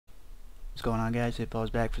What's going on, guys? Pt.12 is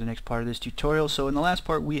back for the next part of this tutorial. So in the last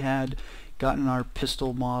part we had gotten our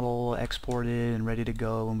pistol model exported and ready to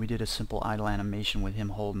go, and we did a simple idle animation with him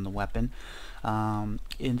holding the weapon. In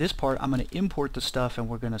this part I'm going to import the stuff, and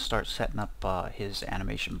we're going to start setting up his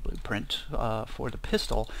animation blueprint for the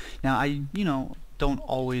pistol. Now I don't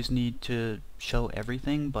always need to show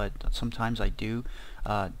everything, but sometimes I do,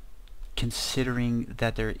 considering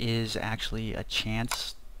that there is actually a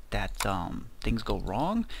chance that things go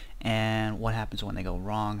wrong, and what happens when they go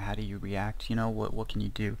wrong, how do you react, what can you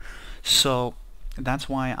do. So that's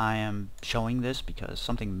why I am showing this, because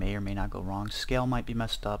something may or may not go wrong. Scale might be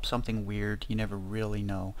messed up, something weird, you never really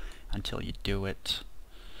know until you do it.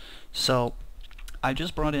 So I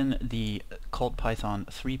just brought in the CultPython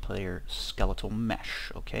 3-player skeletal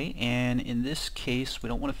mesh, okay? And in this case, we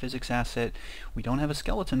don't want a physics asset, we don't have a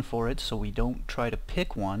skeleton for it, so we don't try to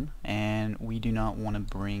pick one, and we do not want to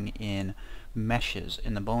bring in meshes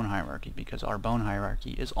in the bone hierarchy, because our bone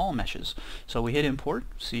hierarchy is all meshes. So we hit import,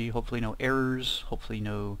 see hopefully no errors, hopefully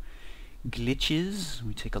no glitches.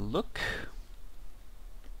 We take a look.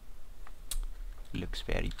 Looks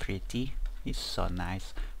very pretty. It's so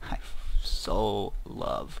nice. I so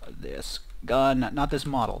love this gun. Not this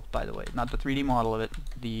model, by the way, not the 3D model of it,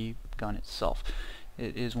 the gun itself.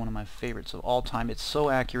 It is one of my favorites of all time. It's so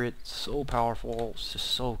accurate, so powerful, it's just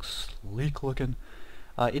so sleek looking.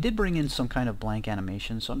 It did bring in some kind of blank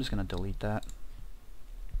animation, so I'm just going to delete that.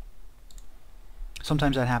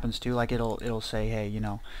 Sometimes that happens too, like it'll say, hey,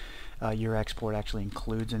 your export actually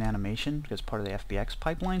includes an animation because part of the FBX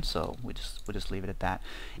pipeline, so we'll just leave it at that.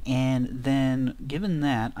 And then given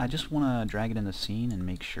that, I just want to drag it in the scene and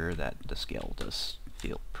make sure that the scale does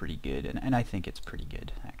feel pretty good, and I think it's pretty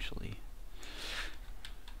good actually.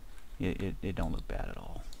 It don't look bad at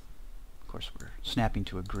all. Of course we're snapping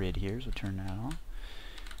to a grid here, so turn that on.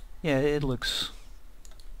 Yeah, it looks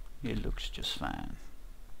just fine.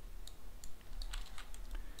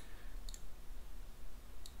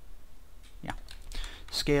 Yeah,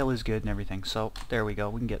 scale is good and everything, so there we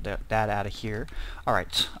go. We can get that out of here.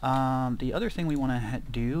 Alright, the other thing we want to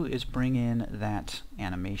do is bring in that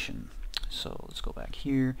animation. So let's go back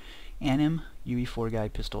here, anim UE4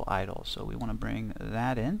 guide pistol idle. So we want to bring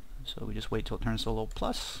that in, so we just wait till it turns to a little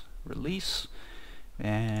plus, release,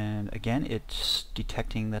 and again it's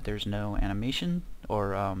detecting that there's no animation,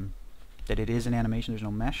 or that it is an animation, there's no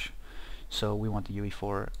mesh. So we want the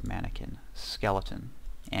UE4 mannequin skeleton,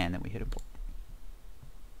 and then we hit import.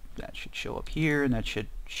 That should show up here, and that should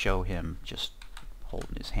show him just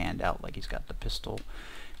holding his hand out like he's got the pistol,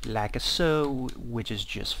 like so, which is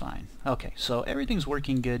just fine. Okay, so everything's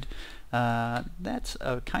working good. That's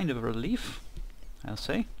a kind of a relief, I'll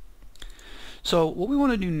say. So what we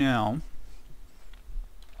want to do now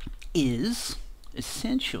is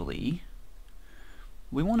essentially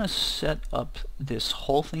we want to set up this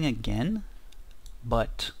whole thing again,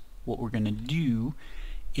 but what we're going to do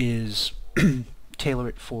is tailor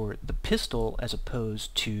it for the pistol as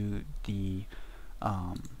opposed to the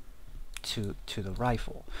to the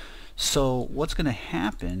rifle. So what's going to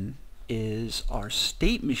happen is our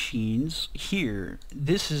state machines here,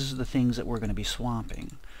 this is the things that we're going to be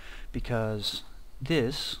swapping, because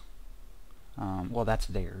this well, that's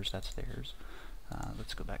theirs. Let's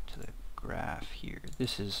go back to the graph here.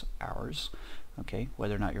 This is ours, okay,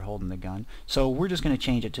 whether or not you're holding the gun. So we're just going to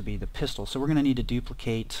change it to be the pistol. So we're going to need to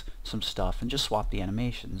duplicate some stuff and just swap the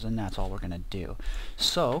animations, and that's all we're going to do.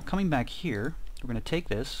 So coming back here, we're going to take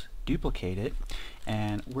this, duplicate it,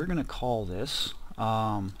 and we're going to call this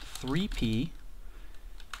 3P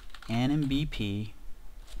and BP,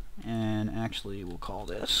 and actually we'll call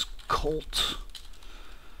this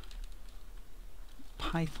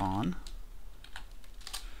CultPython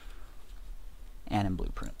anim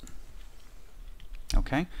blueprint.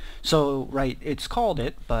 Okay, so right, it's called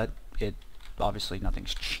it, but it obviously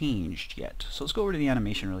nothing's changed yet. So let's go over to the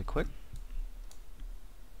animation really quick,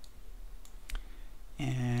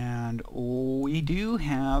 and we do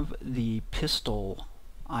have the pistol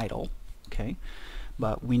idle, okay,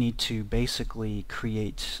 but we need to basically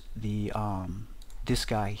create the this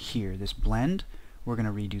guy here, this blend. We're going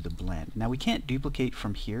to redo the blend. Now we can't duplicate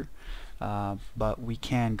from here, but we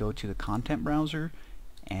can go to the content browser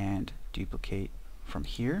and duplicate from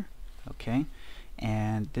here, okay,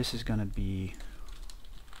 and this is going to be,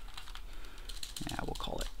 yeah, we'll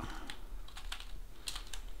call it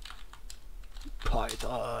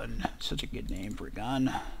Python. Such a good name for a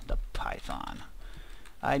gun, the Python.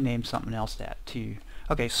 I named something else that too.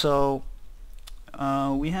 Okay, so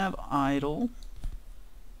we have idle,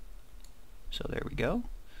 so there we go,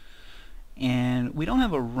 and we don't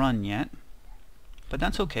have a run yet, but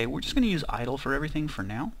that's okay. We're just going to use idle for everything for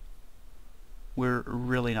now. we're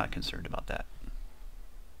really not concerned about that.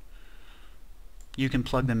 You can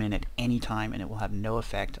plug them in at any time and it will have no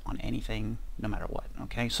effect on anything, no matter what.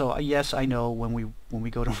 Okay, so yes, I know when we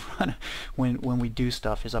go to run, when we do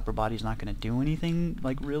stuff, his upper body's not going to do anything,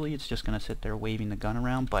 like really, it's just going to sit there waving the gun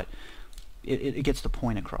around, but it gets the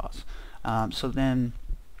point across. So then,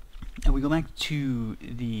 and we go back to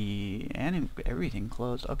the everything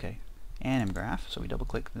closed. Okay, anim graph. So we double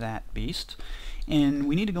click that beast, and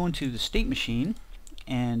we need to go into the state machine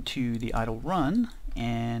and to the idle run.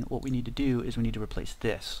 And what we need to do is we need to replace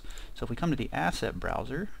this. So if we come to the asset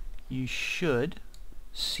browser, you should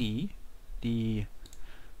see the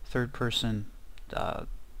third person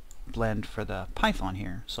blend for the Python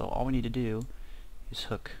here. So all we need to do is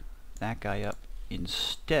hook that guy up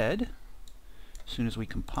instead as soon as we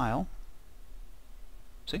compile.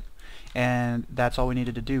 See? And that's all we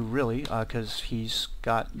needed to do, really, because he's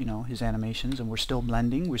got, you know, his animations, and we're still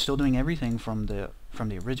blending, we're still doing everything from the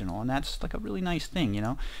original, and that's like a really nice thing, you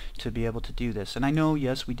know, to be able to do this. And I know,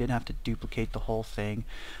 yes, we did have to duplicate the whole thing,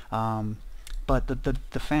 but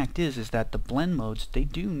the fact is that the blend modes, they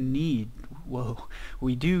do need,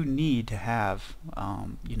 we do need to have,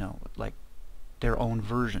 you know, like their own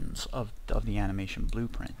versions of the animation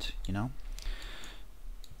blueprint, you know.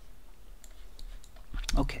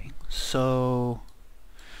 Okay, so,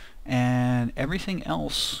 and everything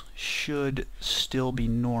else should still be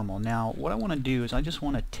normal. Now, what I want to do is I just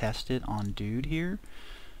want to test it on dude here,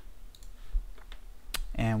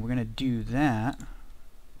 and we're going to do that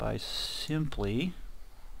by simply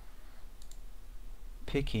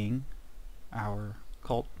picking our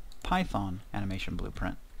Cult Python animation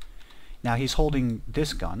blueprint. Now he's holding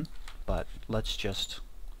this gun, but let's just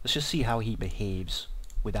see how he behaves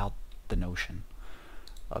without the notion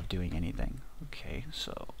of doing anything. Okay,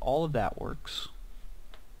 so all of that works,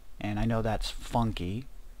 and I know that's funky,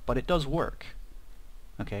 but it does work.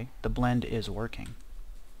 Okay, the blend is working.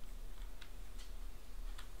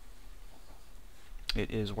 It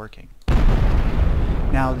is working.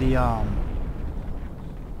 Now the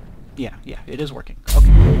yeah, it is working.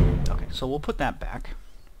 Okay, so we'll put that back.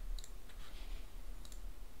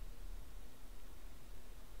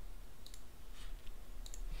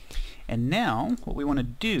 And now, what we want to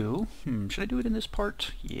do, should I do it in this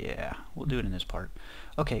part? Yeah, we'll do it in this part.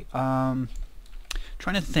 Okay, trying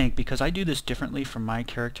to think, because I do this differently from my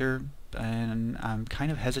character, and I'm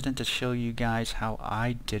kind of hesitant to show you guys how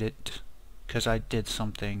I did it, because I did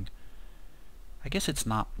something, I guess it's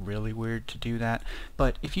not really weird to do that,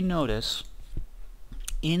 but if you notice,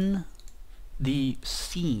 in the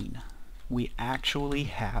scene, we actually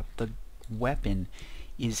have the weapon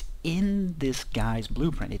is in this guy's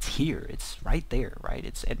blueprint. It's here. It's right there, right?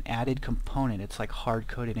 It's an added component. It's like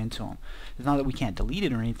hard-coded into him. It's not that we can't delete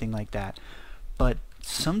it or anything like that, but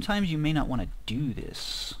sometimes you may not want to do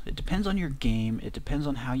this. It depends on your game. It depends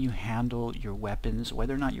on how you handle your weapons,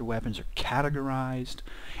 whether or not your weapons are categorized,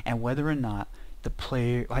 and whether or not the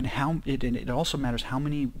player, and how it also matters how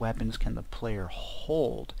many weapons can the player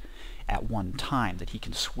hold at one time that he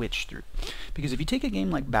can switch through. Because if you take a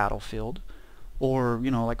game like Battlefield, or, you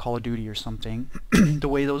know, like Call of Duty or something, the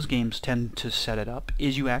way those games tend to set it up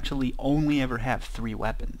is you actually only ever have 3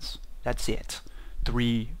 weapons. That's it.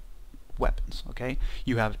 3 weapons, okay?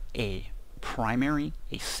 You have a primary,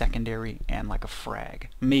 a secondary, and like a frag.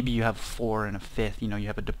 Maybe you have 4 and a 5th, you know, you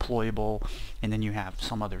have a deployable, and then you have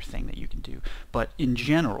some other thing that you can do. But in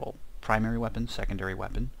general, primary weapon, secondary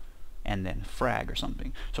weapon, and then frag or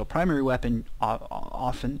something. So primary weapon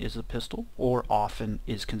often is a pistol, or often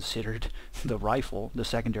is considered the rifle, the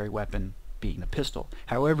secondary weapon being the pistol.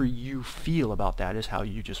 However you feel about that is how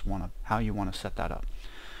you just want to set that up.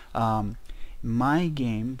 My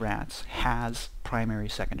game, Rats, has primary,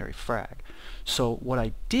 secondary, frag. So what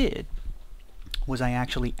I did was I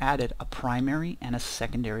actually added a primary and a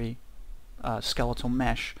secondary skeletal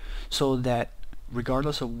mesh, so that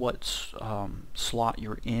regardless of what slot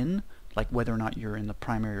you're in, like whether or not you're in the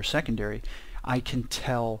primary or secondary, I can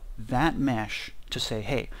tell that mesh to say,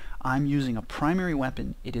 hey, I'm using a primary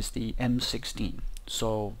weapon, it is the M16.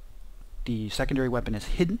 So the secondary weapon is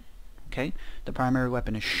hidden, okay? The primary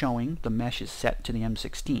weapon is showing, the mesh is set to the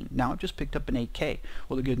M16. Now I've just picked up an AK.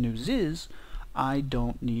 Well, the good news is I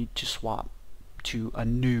don't need to swap to a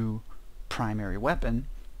new primary weapon.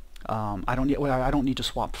 I don't need to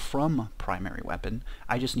swap from primary weapon.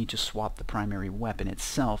 I just need to swap the primary weapon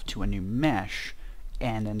itself to a new mesh,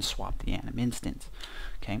 and then swap the anim instance.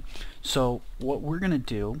 Okay, so what we're gonna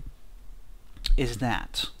do is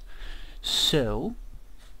that. So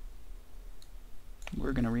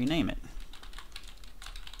we're gonna rename it.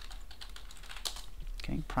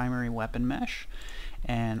 Okay, primary weapon mesh,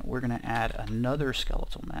 and we're going to add another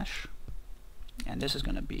skeletal mesh, and this is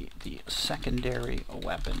going to be the secondary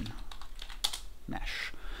weapon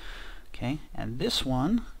mesh. Okay, and this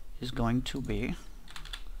one is going to be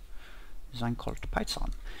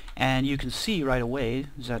Python. And you can see right away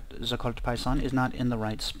that Python is not in the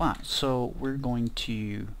right spot. So we're going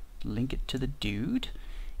to link it to the dude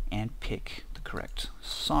and pick the correct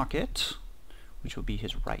socket, which will be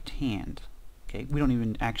his right hand. Okay, we don't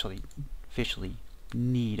even actually officially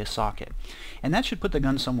need a socket. And that should put the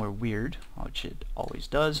gun somewhere weird, which it always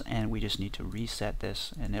does, and we just need to reset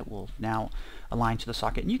this and it will now align to the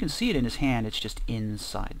socket. And you can see it in his hand, it's just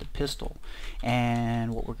inside the pistol.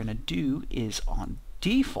 And what we're going to do is, on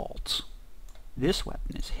default, this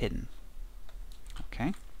weapon is hidden.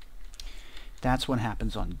 Okay, that's what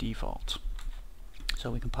happens on default.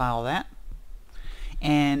 So we compile that,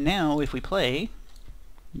 and now if we play,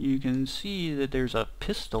 you can see that there's a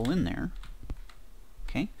pistol in there.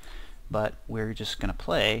 Okay, but we're just gonna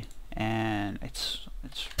play, and it's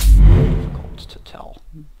difficult to tell.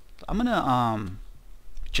 I'm gonna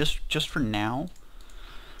just for now,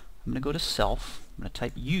 I'm gonna go to self. I'm gonna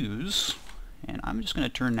type use, and I'm just gonna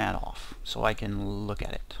turn that off so I can look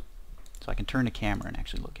at it. So I can turn the camera and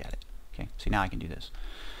actually look at it. Okay, see, now I can do this.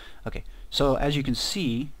 Okay, so as you can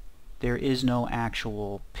see, there is no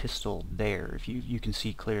actual pistol there. If you can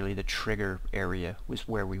see clearly, the trigger area was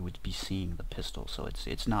where we would be seeing the pistol, so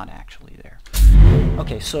it's not actually there.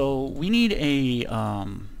 Okay, so we need a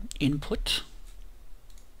input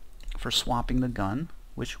for swapping the gun,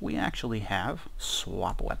 which we actually have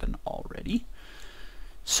swap weapon already.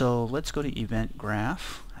 So let's go to event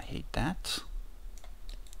graph. I hate that.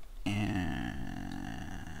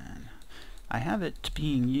 And I have it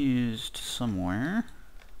being used somewhere.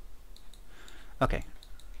 Okay,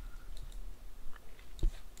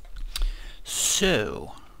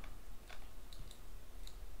 so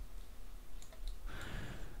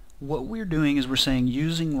what we're doing is we're saying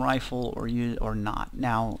using rifle or not.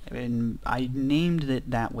 Now, and I named it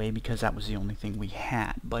that way because that was the only thing we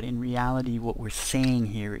had, but in reality what we're saying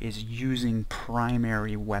here is using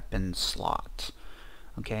primary weapon slot.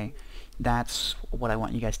 Okay, that's what I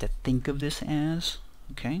want you guys to think of this as.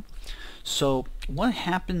 Okay, so what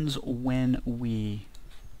happens when we,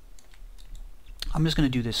 I'm just going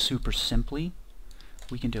to do this super simply.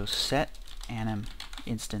 We can do set anim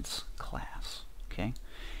instance class. Okay,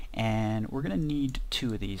 and we're going to need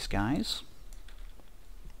two of these guys.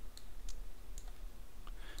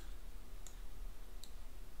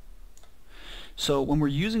 So when we're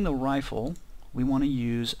using the rifle, we want to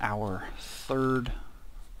use our third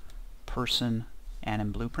person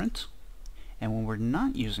anim blueprint. And when we're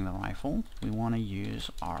not using the rifle, we want to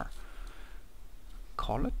use our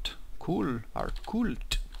cult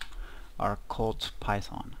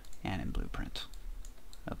Python anim blueprint.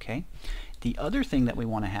 Okay. The other thing that we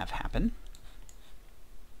want to have happen,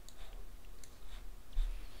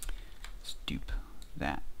 let's dupe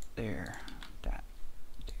that there,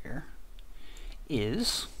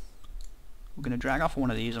 is we're going to drag off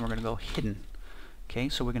one of these and we're going to go hidden. Okay,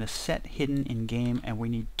 so we're going to set hidden in game, and we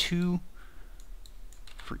need two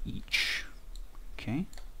for each. Okay,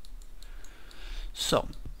 so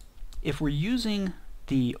if we're using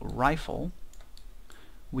the rifle,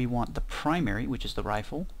 we want the primary, which is the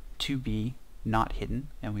rifle, to be not hidden,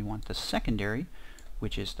 and we want the secondary,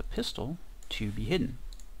 which is the pistol, to be hidden.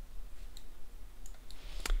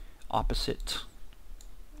 Opposite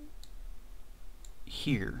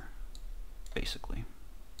here, basically.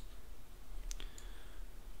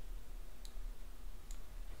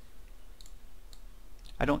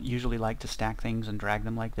 I don't usually like to stack things and drag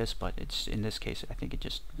them like this, but it's, in this case, I think it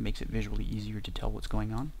just makes it visually easier to tell what's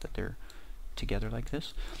going on, that they're together like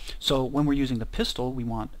this. So when we're using the pistol, we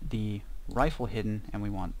want the rifle hidden, and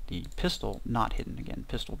we want the pistol not hidden. Again,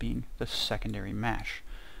 pistol being the secondary mash.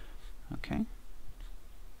 Okay.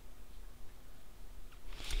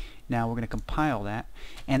 Now we're going to compile that,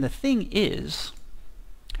 and the thing is,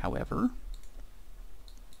 however,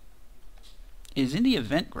 is in the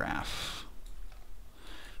event graph.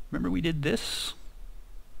 Remember we did this?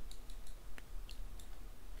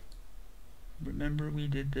 Remember we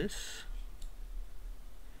did this?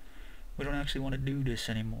 We don't actually want to do this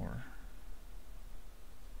anymore.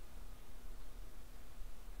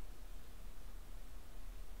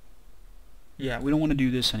 Yeah, we don't want to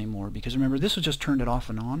do this anymore, because remember, this was just turned it off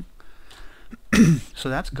and on. So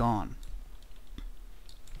that's gone.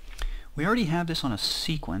 We already have this on a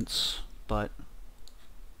sequence, but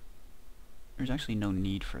there's actually no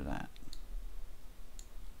need for that.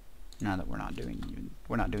 Now that we're not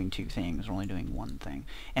doing two things, we're only doing one thing.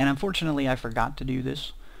 And unfortunately, I forgot to do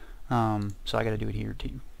this. So I got to do it here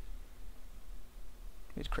too.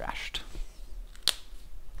 It crashed.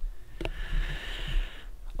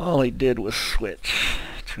 All he did was switch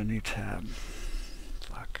to a new tab.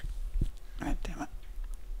 Fuck. God damn it.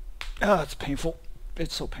 Oh, it's painful.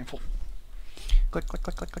 It's so painful. Click, click,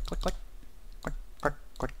 click, click, click, click, click. Click, click,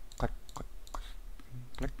 click, click, click,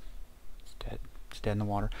 click. It's dead. It's dead in the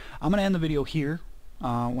water. I'm going to end the video here.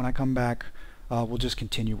 When I come back, we'll just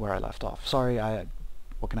continue where I left off. Sorry,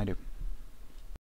 what can I do?